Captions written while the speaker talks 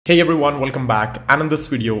Hey everyone, welcome back. And in this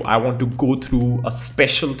video, I want to go through a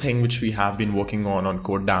special thing which we have been working on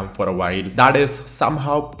codedamn for a while. That is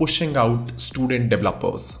somehow pushing out student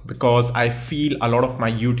developers, because I feel a lot of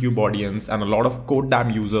my YouTube audience and a lot of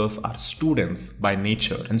codedamn users are students by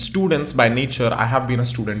nature. And students by nature, I have been a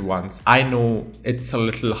student once. I know it's a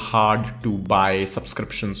little hard to buy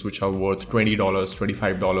subscriptions which are worth $20,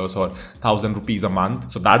 $25 or 1,000 rupees a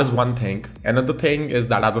month. So that is one thing. Another thing is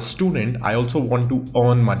that as a student, I also want to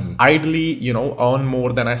earn money. Ideally, earn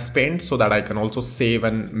more than I spend so that I can also save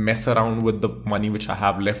and mess around with the money which I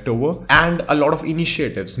have left over. And a lot of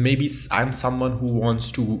initiatives. Maybe I'm someone who wants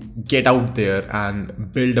to get out there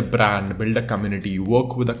and build a brand, build a community,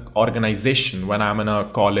 work with an organization when I'm in a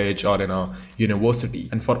college or in a university.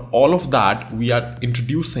 And for all of that, we are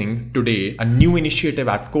introducing today a new initiative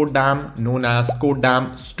at codedamn known as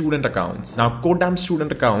codedamn student accounts. Now, codedamn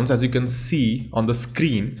student accounts, as you can see on the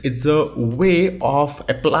screen, is a way of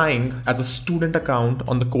applying as a student account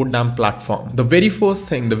on the codedamn platform. The very first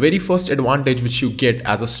thing, the very first advantage which you get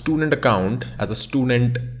as a student account, as a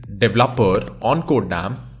student developer on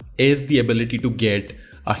codedamn, is the ability to get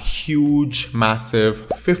a huge, massive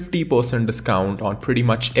 50% discount on pretty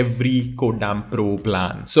much every codedamn Pro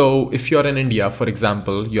plan. So if you're in India, for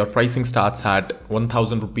example, your pricing starts at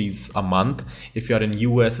 1,000 rupees a month. If you're in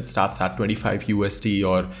US, it starts at 25 USD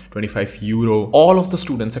or 25 Euro. All of the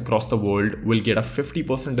students across the world will get a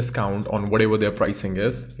 50% discount on whatever their pricing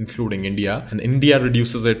is, including India. And India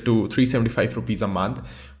reduces it to 375 rupees a month,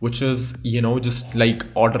 which is, just like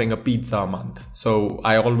ordering a pizza a month. So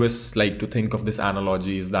I always like to think of this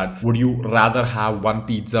analogy is that, would you rather have one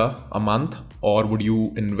pizza a month, or would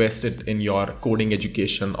you invest it in your coding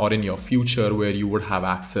education or in your future where you would have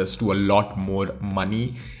access to a lot more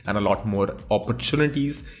money and a lot more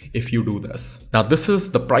opportunities if you do this? Now,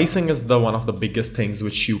 the pricing is one of the biggest things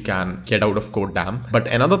which you can get out of codedamn. But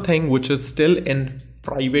another thing which is still in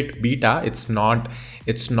private beta, it's not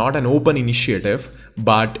an open initiative,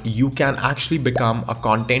 but you can actually become a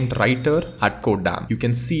content writer at codedamn. You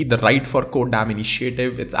can see the Write for Codedamn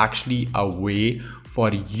initiative. It's actually a way for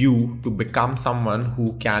you to become someone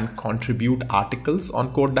who can contribute articles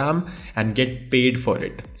on codedamn and get paid for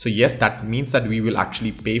it. So yes, that means that we will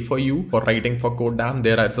actually pay for you for writing for codedamn.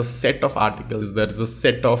 There is a set of articles, there's a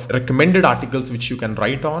set of recommended articles which you can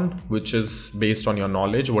write on, which is based on your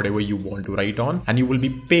knowledge, whatever you want to write on, and you will be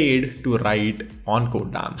paid to write on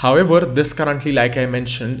codedamn. However, this currently, like I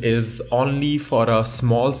mentioned, is only for a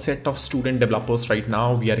small set of student developers right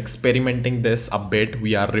now. We are experimenting this a bit.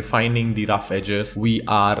 We are refining the rough edges. We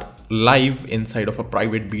are live inside of a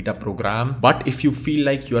private beta program. But if you feel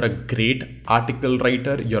like you're a great article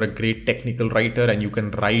writer, you're a great technical writer, and you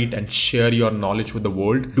can write and share your knowledge with the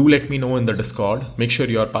world, do let me know in the Discord. Make sure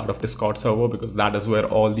you're part of Discord server, because that is where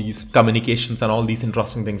all these communications and all these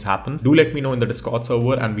interesting things happen. Do let me know in the Discord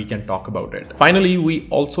server and we can talk about it. Finally, we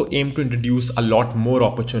also aim to introduce a lot more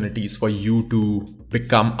opportunities for you to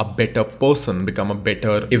become a better person, become a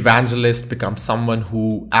better evangelist, become someone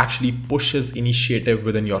who actually pushes initiative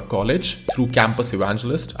within your college through Campus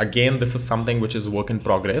Evangelist. Again, this is something which is work in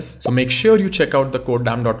progress. So make sure you check out the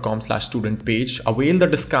codedamn.com/student page, avail the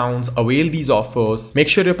discounts, avail these offers. Make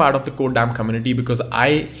sure you're part of the codedamn community, because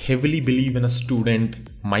I heavily believe in a student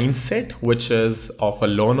mindset, which is of a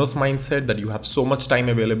learner's mindset, that you have so much time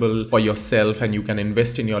available for yourself and you can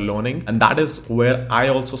invest in your learning. And that is where I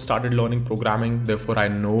also started learning programming. Therefore, I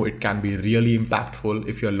know it can be really impactful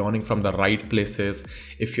if you're learning from the right places,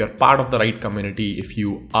 if you're part of the right community, if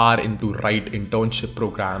you are into right internship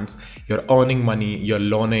programs, you're earning money, you're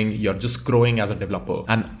learning, you're just growing as a developer.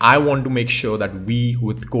 And I want to make sure that we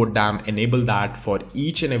with codedamn enable that for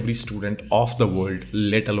each and every student of the world,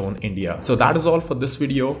 let alone India. So that is all for this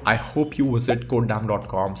video. I hope you visit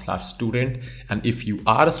codedamn.com/student. And if you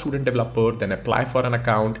are a student developer, then apply for an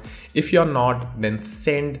account. If you're not, then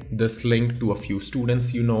send this link to a few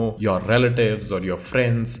students your relatives or your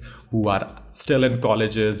friends who are still in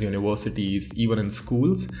colleges, universities, even in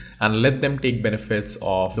schools, and let them take benefits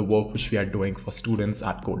of the work which we are doing for students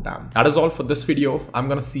at codedamn. That is all for this video. I'm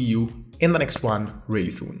gonna see you in the next one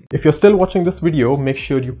really soon. If you're still watching this video, make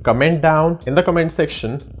sure you comment down in the comment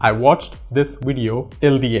section, I watched this video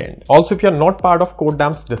till the end. Also, if you're not part of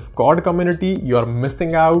codedamn's Discord community, you're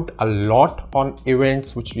missing out a lot on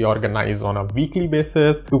events which we organize on a weekly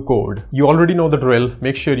basis to code. You already know the drill.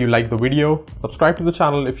 Make sure you like the video, subscribe to the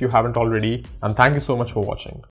channel if you haven't already, and thank you so much for watching.